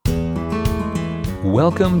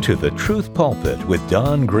Welcome to the Truth Pulpit with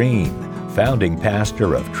Don Green, founding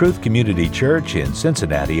pastor of Truth Community Church in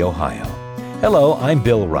Cincinnati, Ohio. Hello, I'm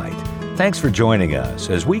Bill Wright. Thanks for joining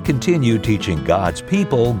us as we continue teaching God's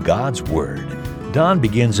people God's Word. Don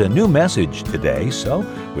begins a new message today, so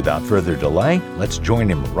without further delay, let's join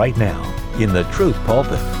him right now in the Truth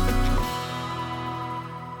Pulpit.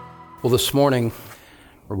 Well, this morning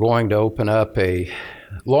we're going to open up a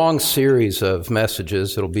long series of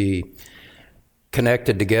messages. It'll be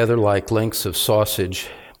connected together like links of sausage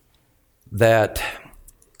that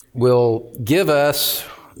will give us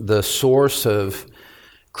the source of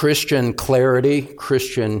Christian clarity,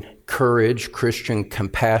 Christian courage, Christian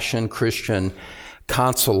compassion, Christian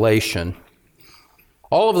consolation.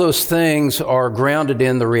 All of those things are grounded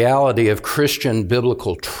in the reality of Christian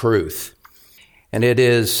biblical truth. And it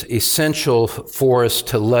is essential for us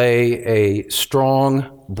to lay a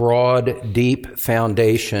strong, broad, deep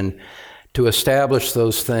foundation to establish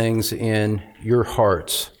those things in your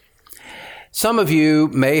hearts. Some of you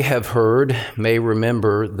may have heard, may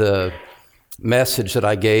remember the message that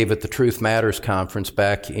I gave at the Truth Matters conference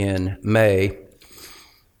back in May.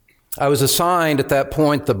 I was assigned at that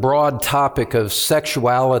point the broad topic of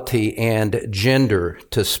sexuality and gender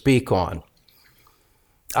to speak on.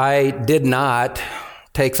 I did not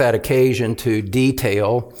take that occasion to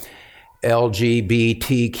detail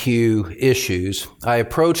LGBTQ issues. I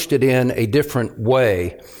approached it in a different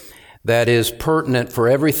way that is pertinent for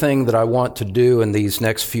everything that I want to do in these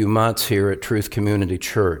next few months here at Truth Community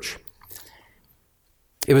Church.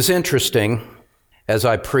 It was interesting, as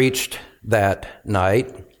I preached that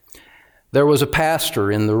night, there was a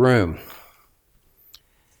pastor in the room,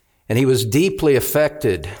 and he was deeply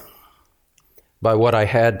affected by what I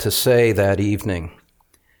had to say that evening.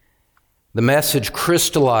 The message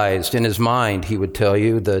crystallized in his mind, he would tell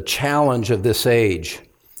you, the challenge of this age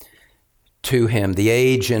to him, the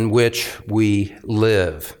age in which we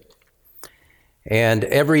live. And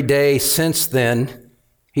every day since then,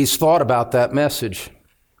 he's thought about that message.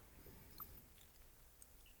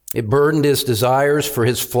 It burdened his desires for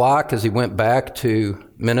his flock as he went back to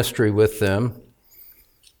ministry with them.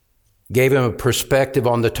 Gave him a perspective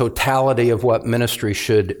on the totality of what ministry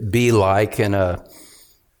should be like in a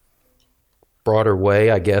broader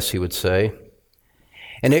way, I guess you would say.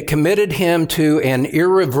 And it committed him to an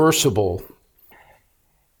irrevocable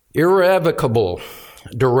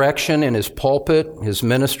direction in his pulpit, his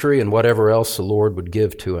ministry, and whatever else the Lord would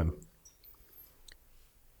give to him.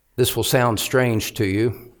 This will sound strange to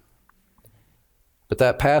you, but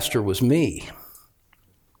that pastor was me.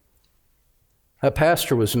 That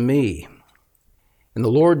pastor was me. And the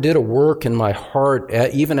Lord did a work in my heart,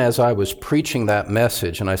 even as I was preaching that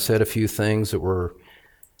message, and I said a few things that were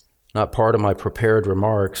not part of my prepared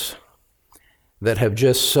remarks, that have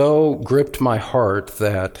just so gripped my heart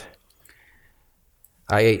that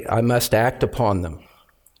I must act upon them.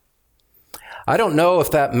 I don't know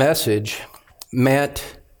if that message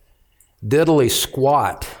meant diddly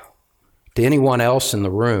squat to anyone else in the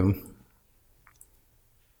room,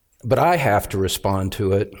 but I have to respond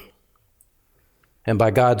to it. And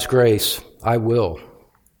by God's grace, I will.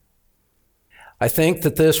 I think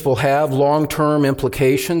that this will have long-term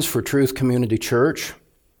implications for Truth Community Church.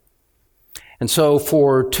 And so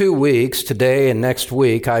for 2 weeks, today and next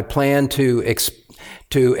week, I plan to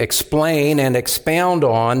explain and expound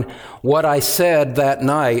on what I said that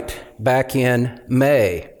night back in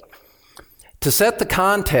May. To set the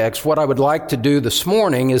context, what I would like to do this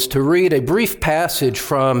morning is to read a brief passage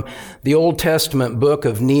from the Old Testament book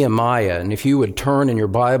of Nehemiah. And if you would turn in your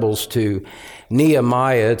Bibles to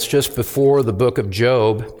Nehemiah, it's just before the book of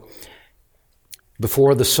Job,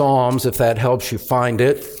 before the Psalms, if that helps you find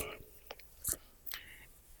it.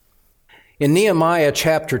 In Nehemiah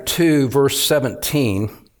chapter 2, verse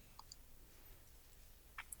 17,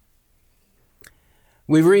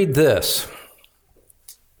 we read this.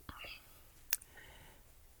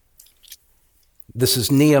 This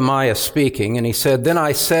is Nehemiah speaking, and he said, "Then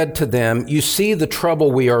I said to them, you see the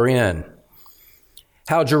trouble we are in,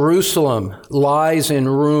 how Jerusalem lies in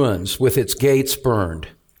ruins with its gates burned.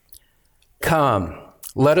 Come,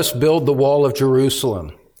 let us build the wall of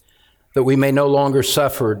Jerusalem, that we may no longer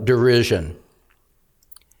suffer derision.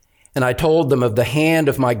 And I told them of the hand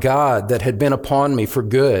of my God that had been upon me for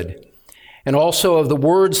good, and also of the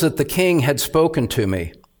words that the king had spoken to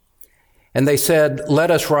me. And they said,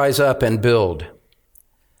 let us rise up and build.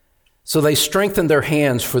 So they strengthened their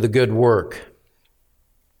hands for the good work.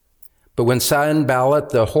 But when Sanballat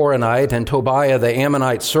the Horonite and Tobiah the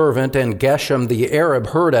Ammonite servant and Geshem the Arab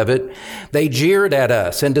heard of it, they jeered at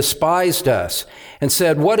us and despised us and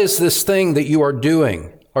said, what is this thing that you are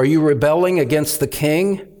doing? Are you rebelling against the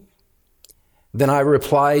king?" Then I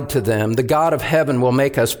replied to them, "The God of heaven will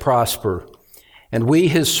make us prosper, and we,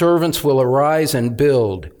 his servants, will arise and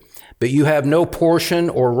build. But you have no portion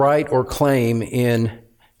or right or claim in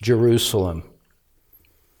Jerusalem."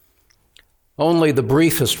 Only the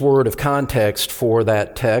briefest word of context for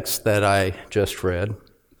that text that I just read.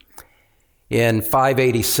 In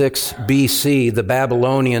 586 BC, the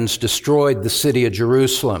Babylonians destroyed the city of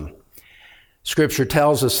Jerusalem. Scripture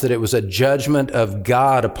tells us that it was a judgment of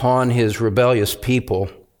God upon his rebellious people.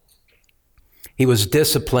 He was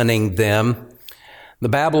disciplining them. The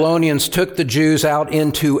Babylonians took the Jews out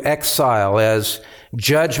into exile as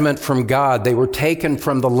judgment from God. They were taken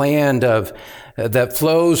from the land that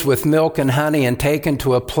flows with milk and honey and taken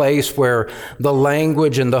to a place where the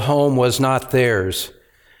language and the home was not theirs,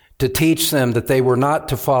 to teach them that they were not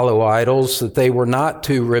to follow idols, that they were not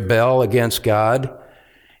to rebel against God.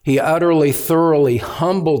 He utterly, thoroughly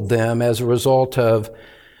humbled them as a result of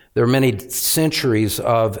their many centuries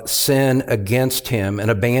of sin against him and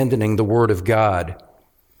abandoning the Word of God.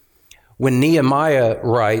 When Nehemiah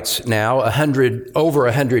writes now, over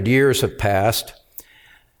 100 years have passed,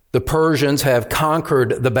 the Persians have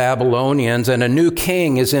conquered the Babylonians and a new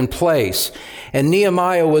king is in place. And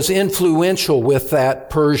Nehemiah was influential with that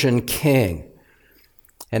Persian king.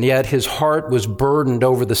 And yet his heart was burdened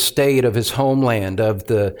over the state of his homeland, of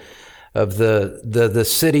the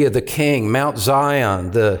city of the king, Mount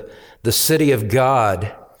Zion, the city of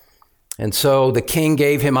God. And so the king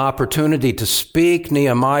gave him opportunity to speak.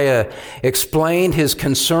 Nehemiah explained his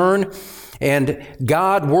concern, and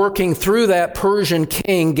God, working through that Persian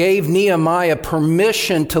king, gave Nehemiah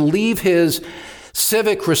permission to leave his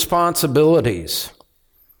civic responsibilities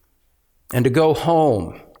and to go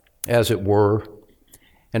home, as it were,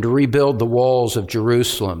 and to rebuild the walls of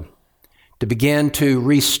Jerusalem, to begin to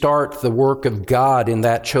restart the work of God in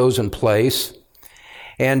that chosen place,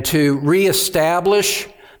 and to reestablish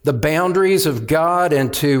the boundaries of God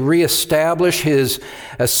and to reestablish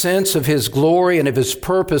a sense of his glory and of his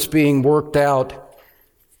purpose being worked out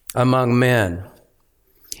among men.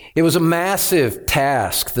 It was a massive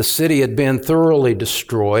task. The city had been thoroughly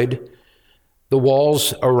destroyed. The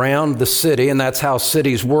walls around the city, and that's how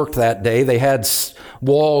cities worked that day. They had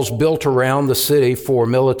walls built around the city for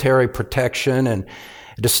military protection, and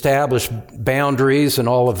it established boundaries and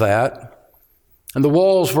all of that. And the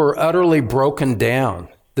walls were utterly broken down.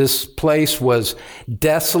 This place was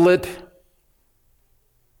desolate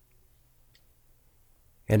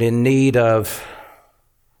and in need of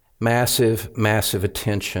massive, massive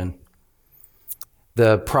attention.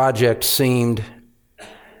 The project seemed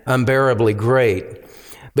unbearably great.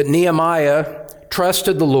 But Nehemiah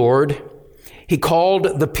trusted the Lord. He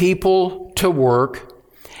called the people to work,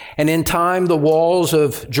 and in time the walls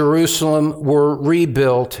of Jerusalem were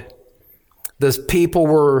rebuilt. The people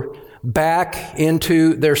were back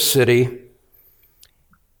into their city,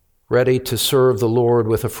 ready to serve the Lord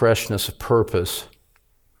with a freshness of purpose.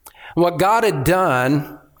 What God had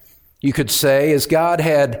done, you could say, is God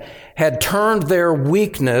had turned their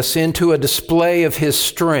weakness into a display of his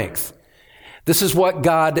strength. This is what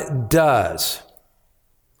God does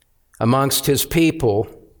amongst his people.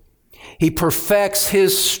 He perfects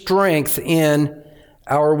his strength in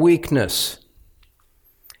our weakness.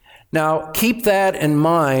 Now, keep that in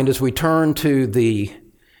mind as we turn to the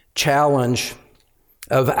challenge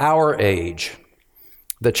of our age.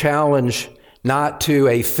 The challenge not to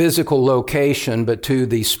a physical location, but to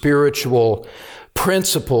the spiritual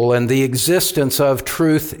principle and the existence of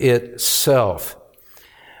truth itself.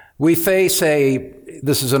 We face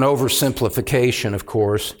this is an oversimplification, of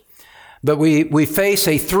course, but we face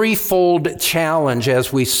a threefold challenge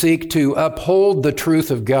as we seek to uphold the truth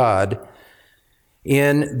of God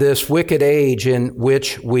in this wicked age in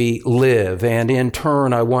which we live. And in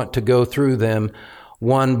turn, I want to go through them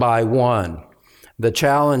one by one. The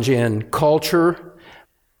challenge in culture,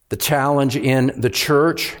 the challenge in the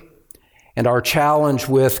church, and our challenge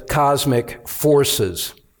with cosmic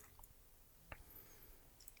forces.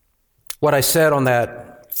 What I said on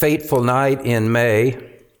that fateful night in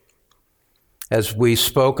May, as we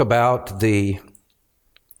spoke about the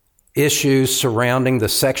issues surrounding the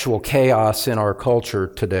sexual chaos in our culture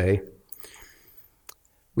today,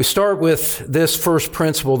 we start with this first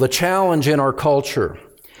principle, the challenge in our culture.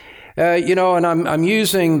 And I'm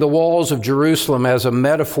using the walls of Jerusalem as a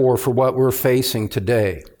metaphor for what we're facing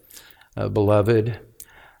today, beloved.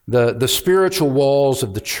 The spiritual walls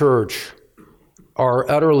of the church are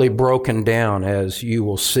utterly broken down, as you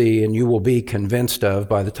will see and you will be convinced of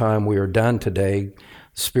by the time we are done today,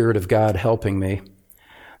 the Spirit of God helping me.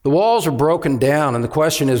 The walls are broken down, and the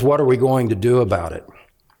question is, what are we going to do about it?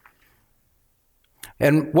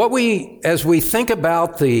 And as we think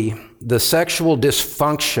about the sexual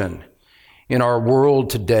dysfunction in our world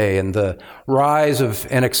today and the rise of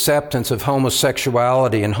and acceptance of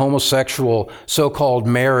homosexuality and homosexual so-called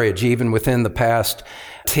marriage, even within the past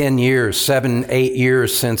 10 years, 7, 8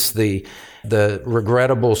 years since the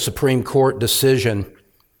regrettable Supreme Court decision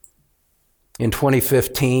in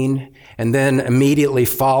 2015, and then immediately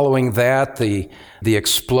following that, the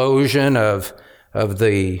explosion of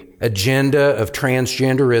the agenda of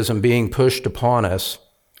transgenderism being pushed upon us.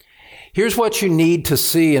 Here's what you need to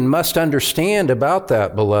see and must understand about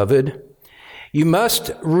that, beloved. You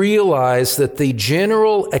must realize that the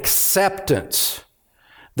general acceptance,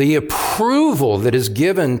 the approval that is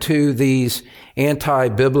given to these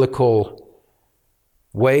anti-biblical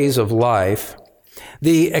ways of life,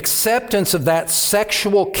 the acceptance of that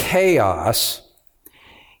sexual chaos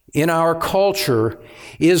in our culture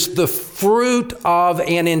is the fruit of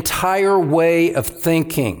an entire way of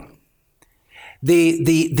thinking.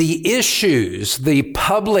 The issues, the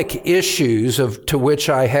public issues to which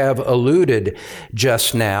I have alluded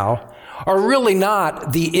just now, are really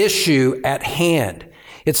not the issue at hand.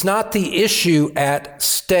 It's not the issue at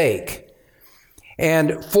stake.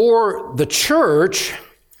 And for the church,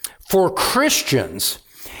 for Christians,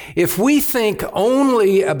 if we think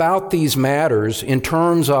only about these matters in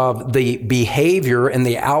terms of the behavior and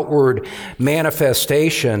the outward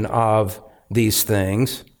manifestation of these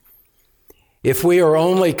things, if we are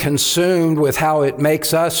only consumed with how it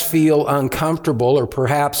makes us feel uncomfortable or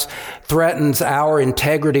perhaps threatens our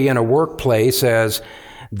integrity in a workplace as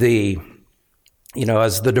the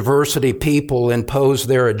diversity people impose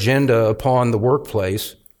their agenda upon the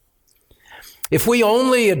workplace, if we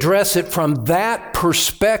only address it from that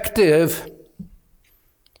perspective,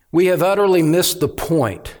 we have utterly missed the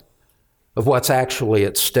point of what's actually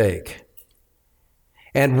at stake.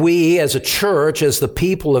 And we, as a church, as the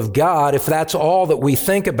people of God, if that's all that we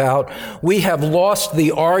think about, we have lost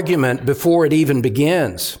the argument before it even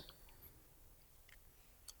begins.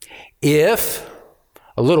 If,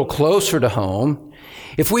 a little closer to home,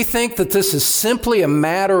 if we think that this is simply a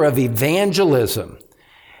matter of evangelism,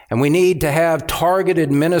 and we need to have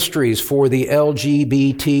targeted ministries for the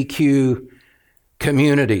LGBTQ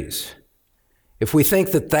communities, if we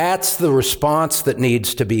think that that's the response that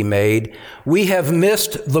needs to be made, we have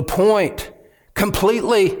missed the point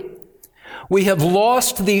completely. We have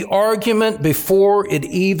lost the argument before it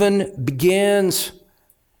even begins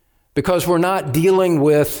because we're not dealing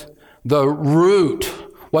with the root,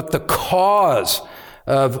 what the cause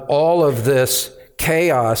of all of this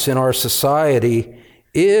chaos in our society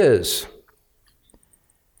is.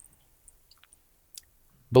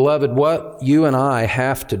 Beloved, what you and I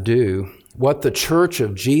have to do, what the Church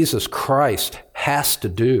of Jesus Christ has to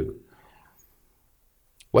do,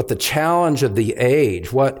 what the challenge of the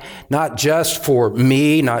age, what not just for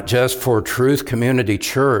me, not just for Truth Community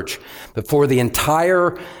Church, but for the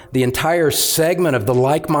entire segment of the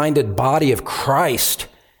like-minded body of Christ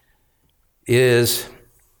is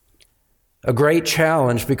a great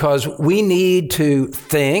challenge, because we need to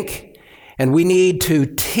think and we need to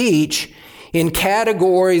teach in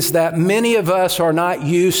categories that many of us are not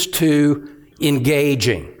used to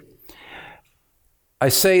engaging. I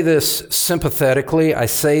say this sympathetically. I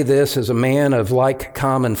say this as a man of like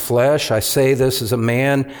common flesh. I say this as a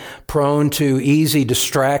man prone to easy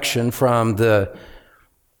distraction from the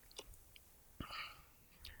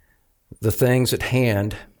things at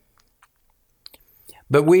hand.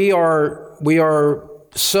 But we are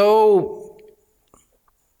so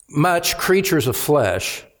much creatures of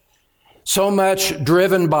flesh, so much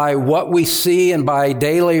driven by what we see and by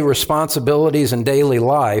daily responsibilities and daily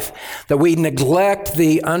life, that we neglect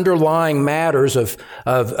the underlying matters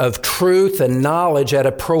of truth and knowledge at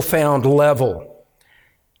a profound level.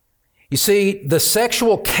 You see, the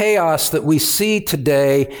sexual chaos that we see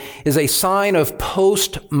today is a sign of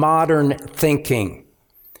postmodern thinking.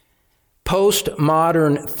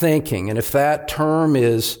 Postmodern thinking. And if that term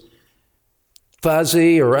is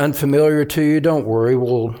fuzzy or unfamiliar to you, don't worry,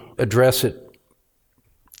 we'll address it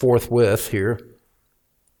forthwith here.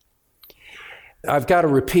 I've got to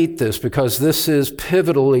repeat this because this is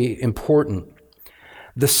pivotally important.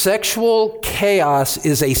 The sexual chaos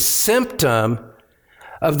is a symptom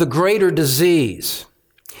of the greater disease.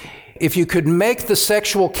 If you could make the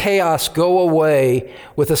sexual chaos go away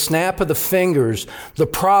with a snap of the fingers, the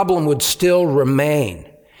problem would still remain.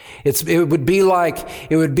 It would be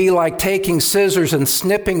like taking scissors and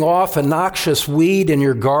snipping off a noxious weed in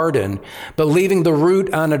your garden, but leaving the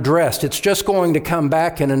root unaddressed. It's just going to come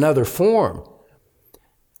back in another form.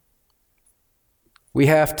 We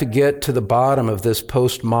have to get to the bottom of this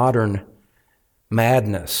postmodern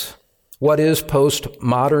madness. What is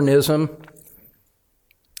postmodernism?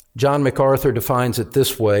 John MacArthur defines it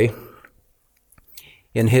this way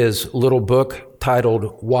in his little book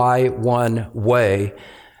titled Why One Way.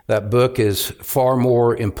 That book is far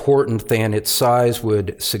more important than its size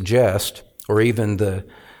would suggest, or even the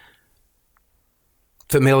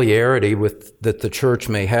familiarity that the church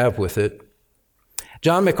may have with it.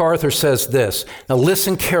 John MacArthur says this. Now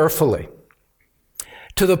listen carefully.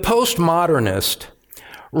 To the postmodernist,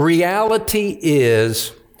 reality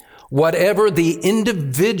is whatever the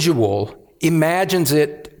individual imagines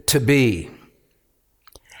it to be.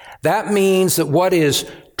 That means that what is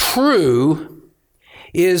true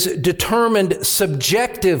is determined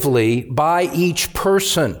subjectively by each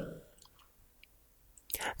person.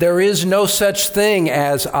 There is no such thing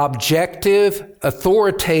as objective,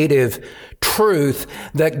 authoritative truth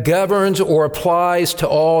that governs or applies to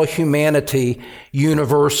all humanity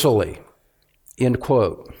universally. End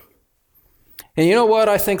quote. And you know what?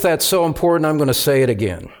 I think that's so important, I'm going to say it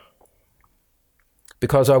again.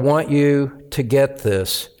 Because I want you to get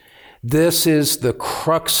this. This is the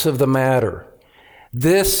crux of the matter.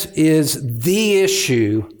 This is the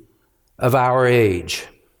issue of our age.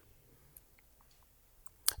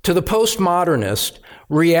 To the postmodernist,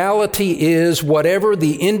 reality is whatever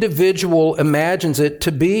the individual imagines it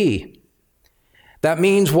to be. That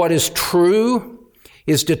means what is true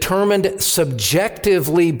is determined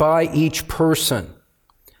subjectively by each person.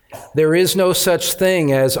 There is no such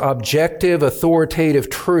thing as objective, authoritative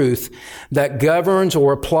truth that governs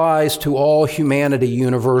or applies to all humanity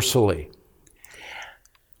universally.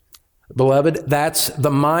 Beloved, that's the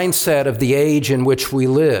mindset of the age in which we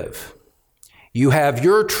live. You have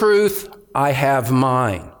your truth, I have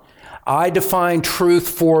mine. I define truth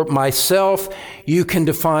for myself, you can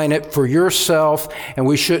define it for yourself, and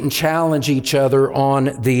we shouldn't challenge each other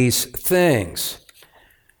on these things.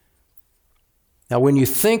 Now, when you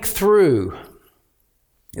think through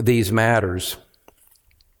these matters,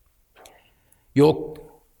 you'll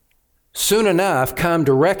soon enough come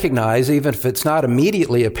to recognize, even if it's not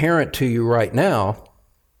immediately apparent to you right now,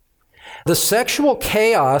 the sexual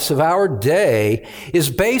chaos of our day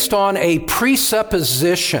is based on a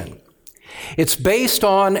presupposition. It's based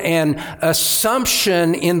on an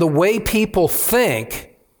assumption in the way people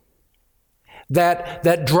think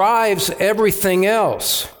that drives everything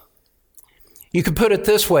else. You could put it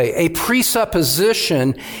this way. A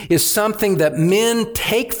presupposition is something that men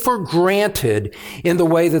take for granted in the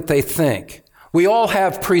way that they think. We all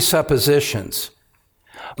have presuppositions.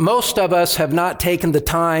 Most of us have not taken the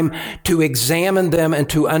time to examine them and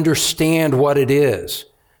to understand what it is.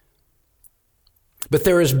 But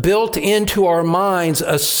there is built into our minds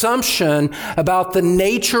assumption about the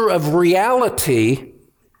nature of reality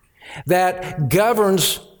that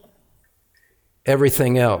governs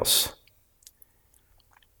everything else.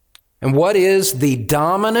 And what is the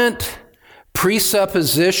dominant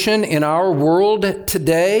presupposition in our world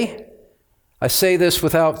today? I say this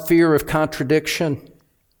without fear of contradiction.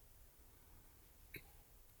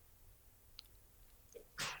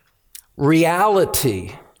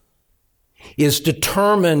 Reality is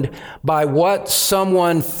determined by what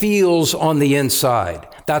someone feels on the inside.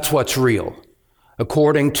 That's what's real,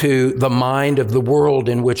 according to the mind of the world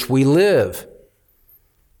in which we live.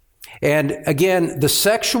 And again, the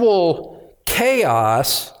sexual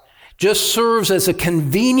chaos just serves as a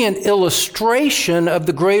convenient illustration of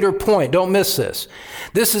the greater point. Don't miss this.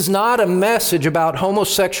 This is not a message about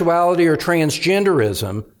homosexuality or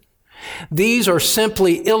transgenderism. These are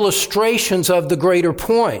simply illustrations of the greater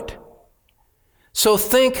point. So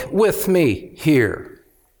think with me here.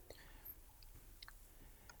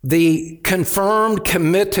 The confirmed,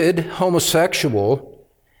 committed homosexual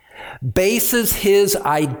bases his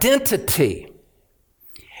identity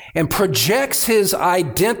and projects his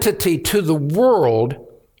identity to the world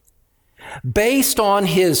based on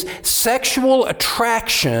his sexual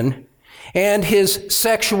attraction and his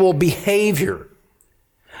sexual behavior.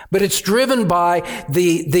 But it's driven by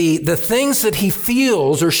the things that he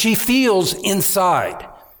feels or she feels inside.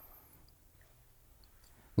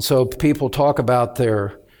 And so people talk about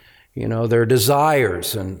their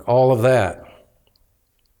desires and all of that.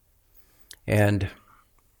 And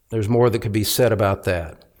there's more that could be said about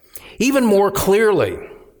that. Even more clearly,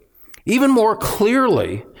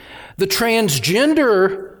 the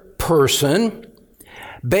transgender person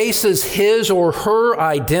bases his or her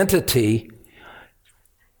identity,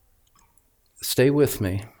 stay with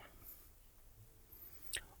me,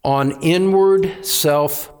 on inward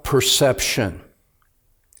self-perception.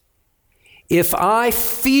 If I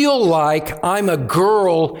feel like I'm a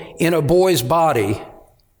girl in a boy's body,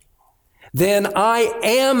 then I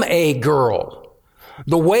am a girl.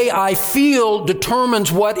 The way I feel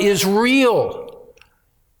determines what is real.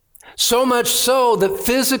 So much so that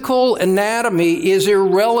physical anatomy is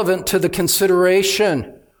irrelevant to the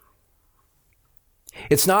consideration.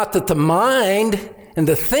 It's not that the mind and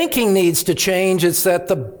the thinking needs to change, it's that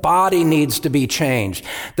the body needs to be changed,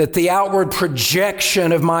 that the outward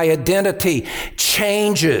projection of my identity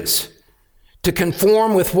changes to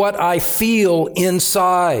conform with what I feel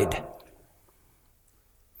inside.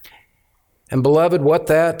 And beloved,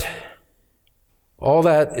 all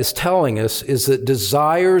that is telling us is that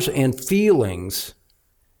desires and feelings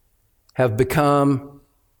have become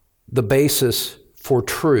the basis for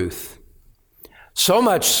truth. So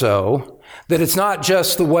much so that it's not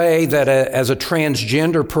just the way that as a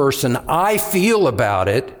transgender person I feel about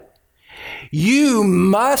it. You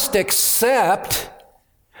must accept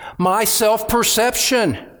my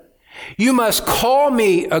self-perception. You must call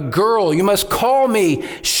me a girl. You must call me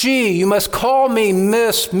she. You must call me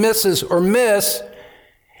Miss, Mrs., or Miss,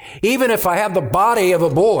 even if I have the body of a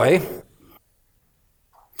boy.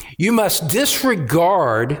 You must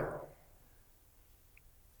disregard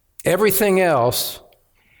everything else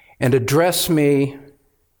and address me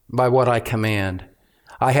by what I command.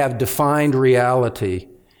 I have defined reality,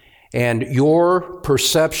 and your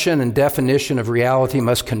perception and definition of reality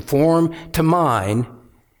must conform to mine.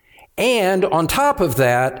 And on top of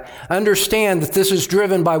that, understand that this is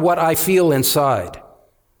driven by what I feel inside.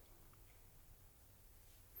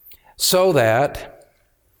 So that,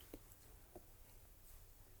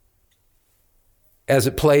 as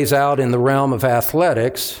it plays out in the realm of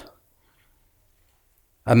athletics,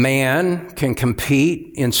 a man can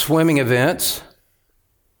compete in swimming events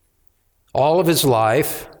all of his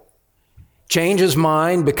life, change his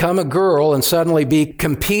mind, become a girl, and suddenly be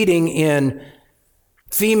competing in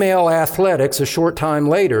female athletics a short time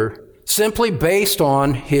later, simply based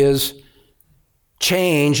on his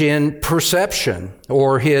change in perception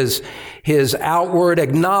or his outward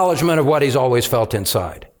acknowledgement of what he's always felt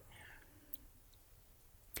inside.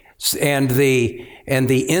 And the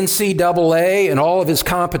NCAA and all of his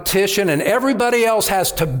competition and everybody else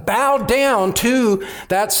has to bow down to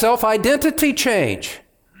that self-identity change.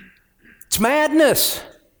 It's madness.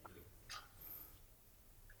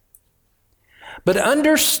 But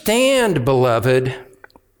understand, beloved,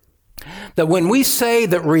 that when we say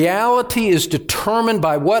that reality is determined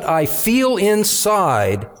by what I feel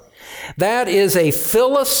inside, that is a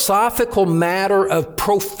philosophical matter of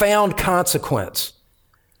profound consequence.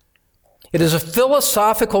 It is a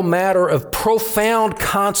philosophical matter of profound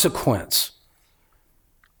consequence.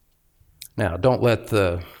 Now, don't let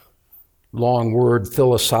the long word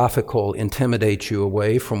philosophical intimidate you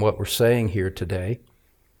away from what we're saying here today.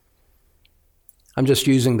 I'm just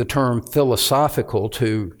using the term philosophical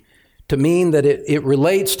to mean that it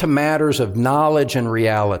relates to matters of knowledge and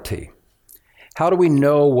reality. How do we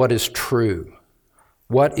know what is true?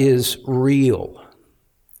 What is real?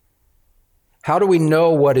 How do we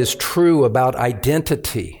know what is true about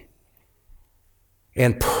identity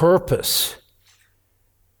and purpose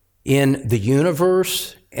in the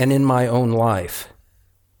universe and in my own life?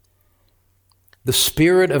 The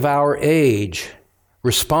spirit of our age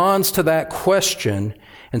responds to that question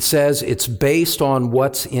and says it's based on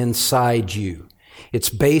what's inside you. It's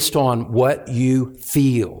based on what you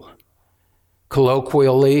feel.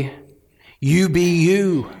 Colloquially, you be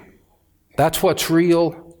you. That's what's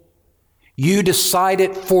real. You decide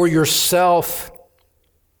it for yourself.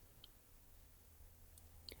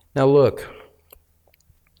 Now look,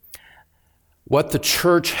 what the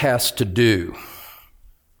church has to do,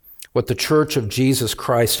 what the Church of Jesus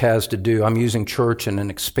Christ has to do, I'm using church in an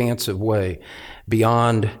expansive way,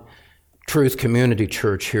 beyond Truth Community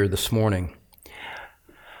Church here this morning.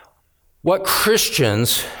 What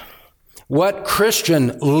Christian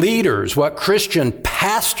leaders, what Christian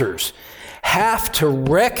pastors have to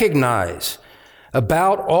recognize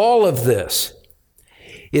about all of this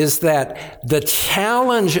is that the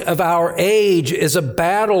challenge of our age is a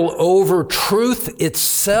battle over truth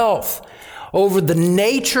itself, over the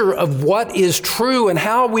nature of what is true and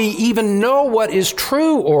how we even know what is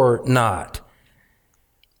true or not.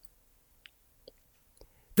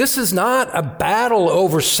 This is not a battle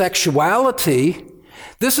over sexuality.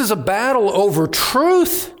 This is a battle over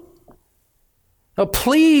truth. Now,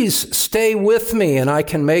 please stay with me, and I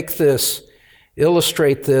can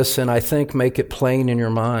illustrate this, and I think make it plain in your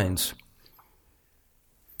minds.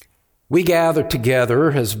 We gather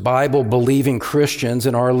together as Bible-believing Christians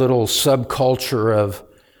in our little subculture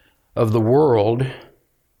of the world,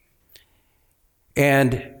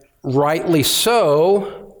 and rightly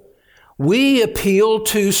so, We appeal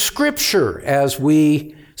to Scripture as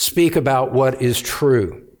we speak about what is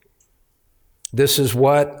true. This is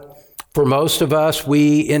what, for most of us,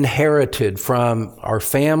 we inherited from our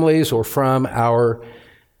families or from our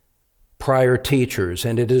prior teachers,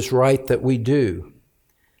 and it is right that we do.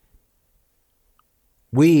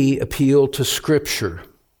 We appeal to Scripture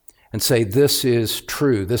and say, this is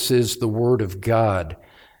true. This is the Word of God.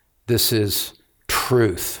 This is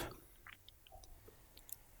truth.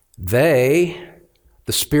 They,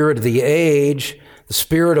 the spirit of the age, the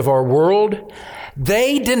spirit of our world,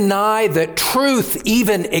 they deny that truth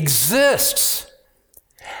even exists.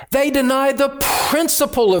 They deny the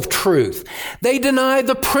principle of truth. They deny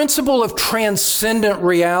the principle of transcendent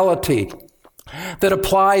reality that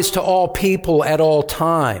applies to all people at all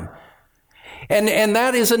time. And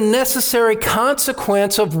that is a necessary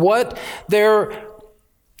consequence of what their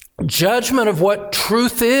judgment of what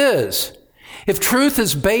truth is. If truth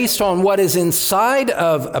is based on what is inside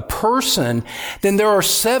of a person, then there are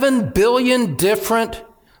 7 billion different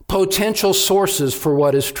potential sources for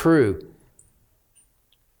what is true.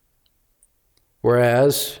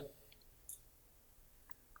 Whereas,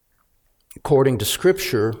 according to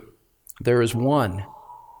Scripture, there is one.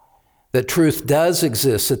 That truth does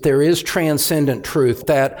exist, that there is transcendent truth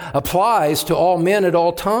that applies to all men at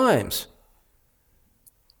all times.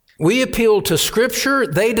 We appeal to Scripture.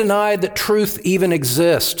 They deny that truth even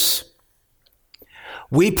exists.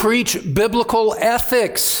 We preach biblical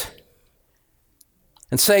ethics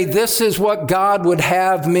and say this is what God would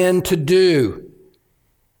have men to do.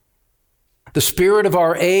 The spirit of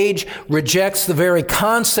our age rejects the very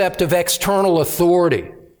concept of external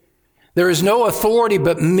authority. There is no authority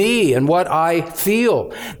but me and what I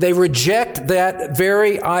feel. They reject that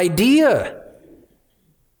very idea.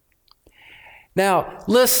 Now,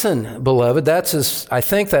 listen, beloved, I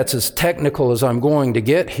think that's as technical as I'm going to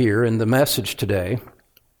get here in the message today.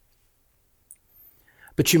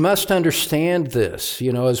 But you must understand this,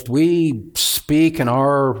 as we speak in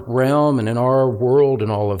our realm and in our world and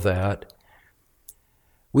all of that,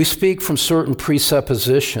 we speak from certain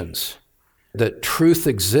presuppositions. That truth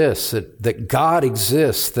exists, that God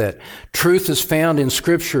exists, that truth is found in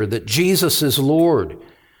Scripture, that Jesus is Lord.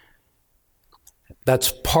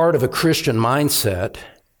 That's part of a Christian mindset.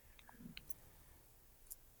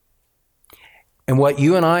 And what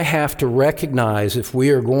you and I have to recognize if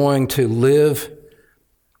we are going to live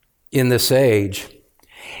in this age,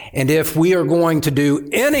 and if we are going to do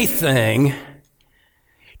anything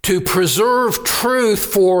to preserve truth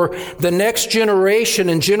for the next generation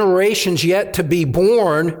and generations yet to be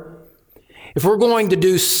born, if we're going to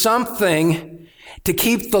do something to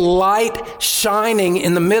keep the light shining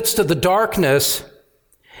in the midst of the darkness,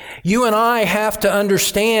 you and I have to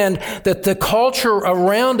understand that the culture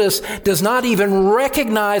around us does not even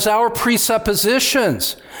recognize our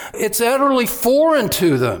presuppositions. It's utterly foreign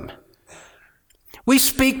to them. We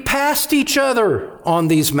speak past each other on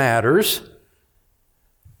these matters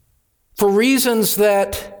for reasons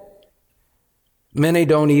that many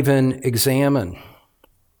don't even examine.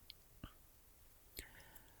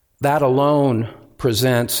 That alone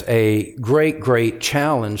presents a great, great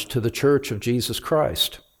challenge to the Church of Jesus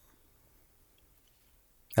Christ.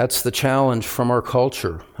 That's the challenge from our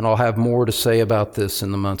culture, and I'll have more to say about this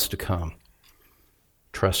in the months to come.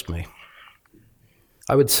 Trust me.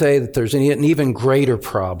 I would say that there's an even greater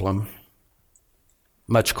problem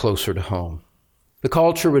much closer to home. The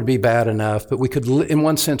culture would be bad enough, but we could, in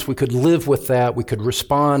one sense, we could live with that. We could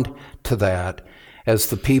respond to that as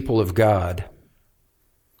the people of God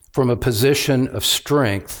from a position of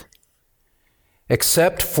strength,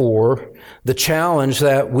 except for the challenge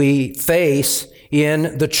that we face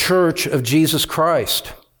in the Church of Jesus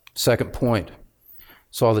Christ. Second point.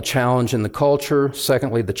 Saw the challenge in the culture.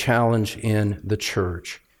 Secondly, the challenge in the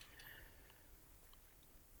church.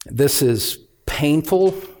 This is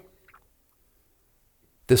painful.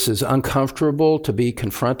 This is uncomfortable to be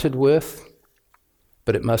confronted with,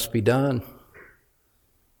 but it must be done.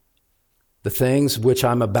 The things which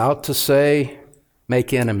I'm about to say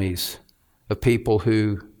make enemies of people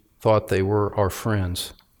who thought they were our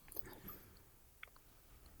friends.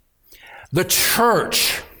 The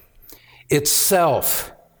church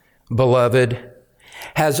itself, beloved,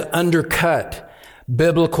 has undercut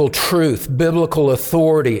biblical truth, biblical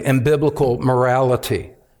authority, and biblical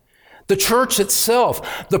morality. The church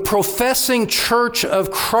itself, the professing church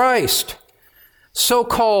of Christ,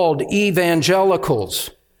 so-called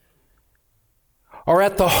evangelicals, are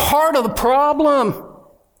at the heart of the problem.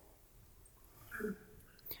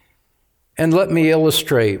 And let me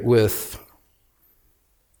illustrate with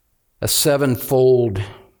a sevenfold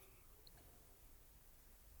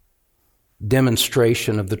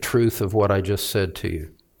demonstration of the truth of what I just said to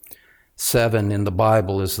you. 7 in the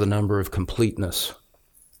Bible is the number of completeness.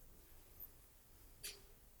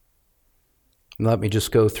 Let me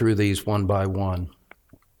just go through these one by one.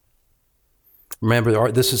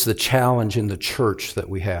 Remember, this is the challenge in the church that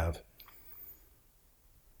we have.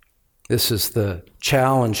 This is the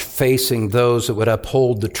challenge facing those that would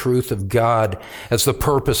uphold the truth of God as the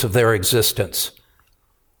purpose of their existence.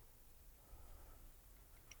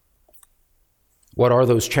 What are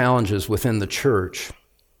those challenges within the church?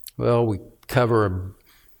 Well, we cover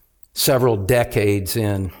several decades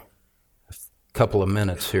in a couple of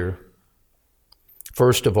minutes here.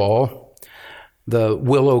 First of all, the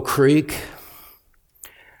Willow Creek,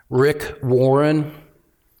 Rick Warren,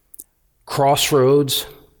 Crossroads,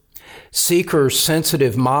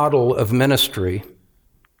 seeker-sensitive model of ministry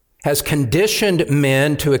has conditioned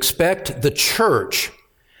men to expect the church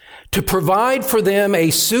to provide for them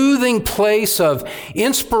a soothing place of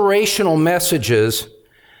inspirational messages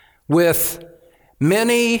with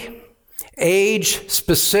many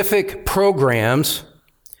age-specific programs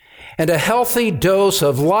and a healthy dose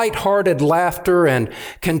of lighthearted laughter and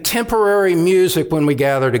contemporary music when we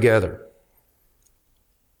gather together.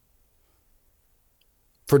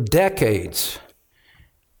 For decades,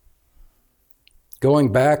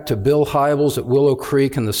 going back to Bill Hybels at Willow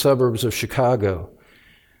Creek in the suburbs of Chicago,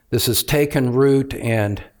 this has taken root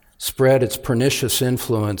and spread its pernicious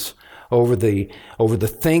influence over the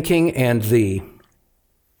thinking and the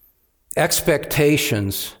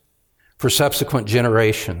expectations for subsequent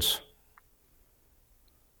generations.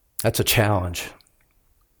 That's a challenge.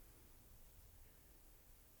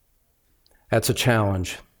 That's a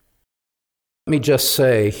challenge. Let me just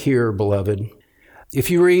say here, beloved,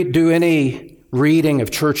 if you do any reading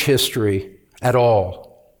of church history at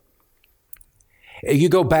all, you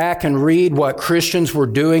go back and read what Christians were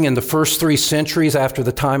doing in the first 3 centuries after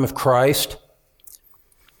the time of Christ.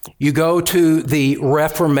 You go to the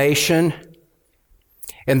Reformation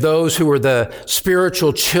and those who were the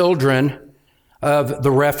spiritual children of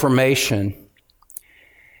the Reformation.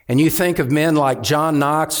 And you think of men like John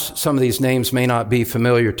Knox. Some of these names may not be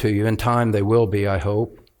familiar to you. In time they will be, I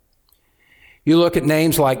hope. You look at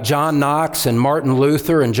names like John Knox and Martin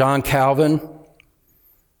Luther and John Calvin,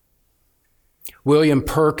 William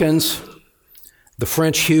Perkins, the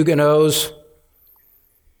French Huguenots,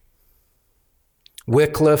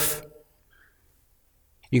 Wycliffe.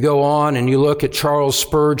 You go on and you look at Charles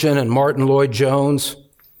Spurgeon and Martin Lloyd-Jones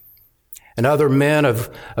and other men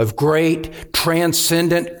of great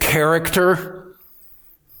transcendent character.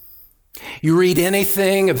 You read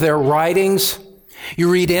anything of their writings, you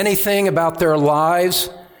read anything about their lives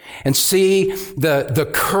and see the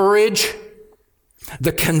courage,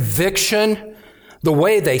 the conviction, the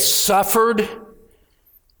way they suffered.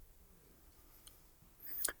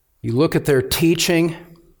 You look at their teaching.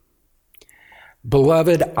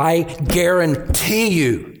 Beloved, I guarantee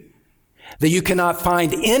you that you cannot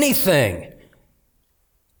find anything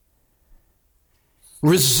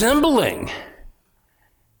resembling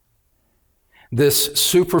this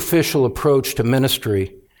superficial approach to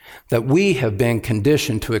ministry that we have been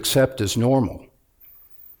conditioned to accept as normal,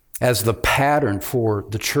 as the pattern for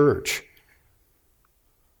the church.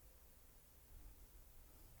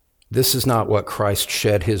 This is not what Christ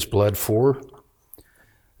shed his blood for.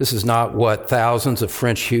 This is not what thousands of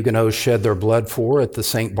French Huguenots shed their blood for at the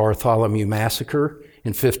St. Bartholomew Massacre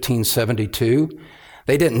in 1572.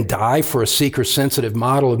 They didn't die for a seeker-sensitive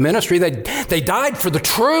model of ministry. They died for the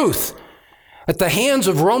truth at the hands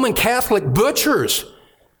of Roman Catholic butchers.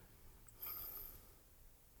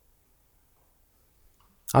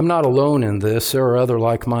 I'm not alone in this. There are other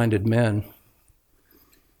like-minded men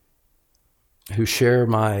who share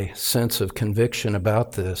my sense of conviction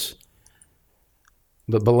about this.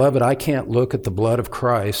 But beloved, I can't look at the blood of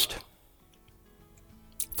Christ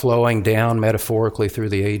flowing down metaphorically through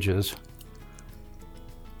the ages.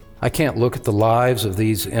 I can't look at the lives of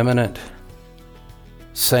these eminent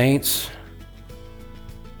saints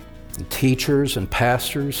and teachers and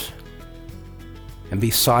pastors and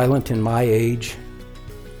be silent in my age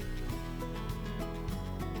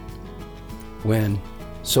when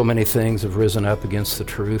so many things have risen up against the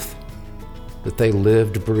truth that they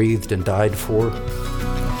lived, breathed, and died for.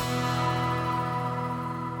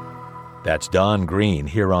 That's Don Green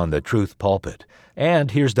here on The Truth Pulpit.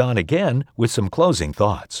 And here's Don again with some closing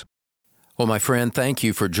thoughts. Well, my friend, thank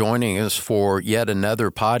you for joining us for yet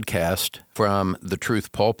another podcast from The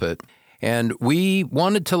Truth Pulpit. And we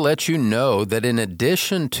wanted to let you know that in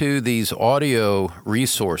addition to these audio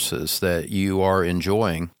resources that you are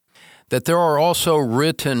enjoying, that there are also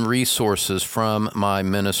written resources from my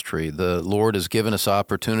ministry. The Lord has given us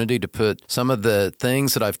opportunity to put some of the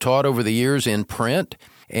things that I've taught over the years in print.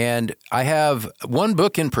 And I have one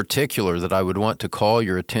book in particular that I would want to call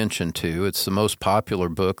your attention to. It's the most popular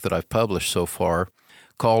book that I've published so far,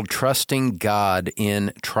 called Trusting God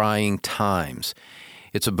in Trying Times.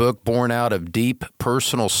 It's a book born out of deep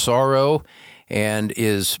personal sorrow and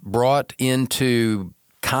is brought into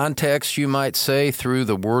context, you might say, through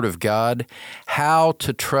the Word of God, how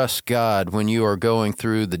to trust God when you are going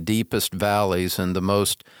through the deepest valleys and the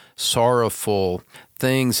most sorrowful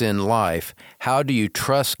things in life. How do you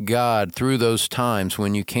trust God through those times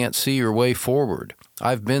when you can't see your way forward?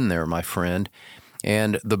 I've been there, my friend.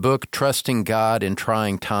 And the book, Trusting God in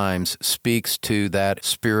Trying Times, speaks to that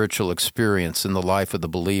spiritual experience in the life of the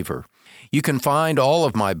believer. You can find all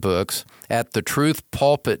of my books at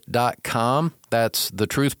thetruthpulpit.com. That's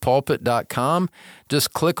thetruthpulpit.com.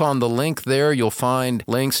 Just click on the link there. You'll find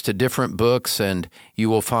links to different books, and you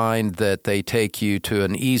will find that they take you to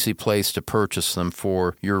an easy place to purchase them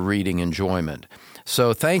for your reading enjoyment.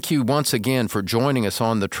 So thank you once again for joining us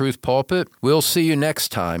on The Truth Pulpit. We'll see you next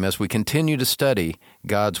time as we continue to study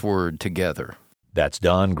God's Word together. That's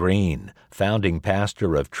Don Green, founding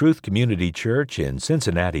pastor of Truth Community Church in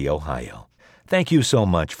Cincinnati, Ohio. Thank you so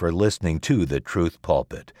much for listening to The Truth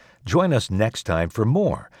Pulpit. Join us next time for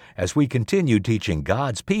more as we continue teaching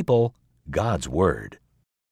God's people God's Word.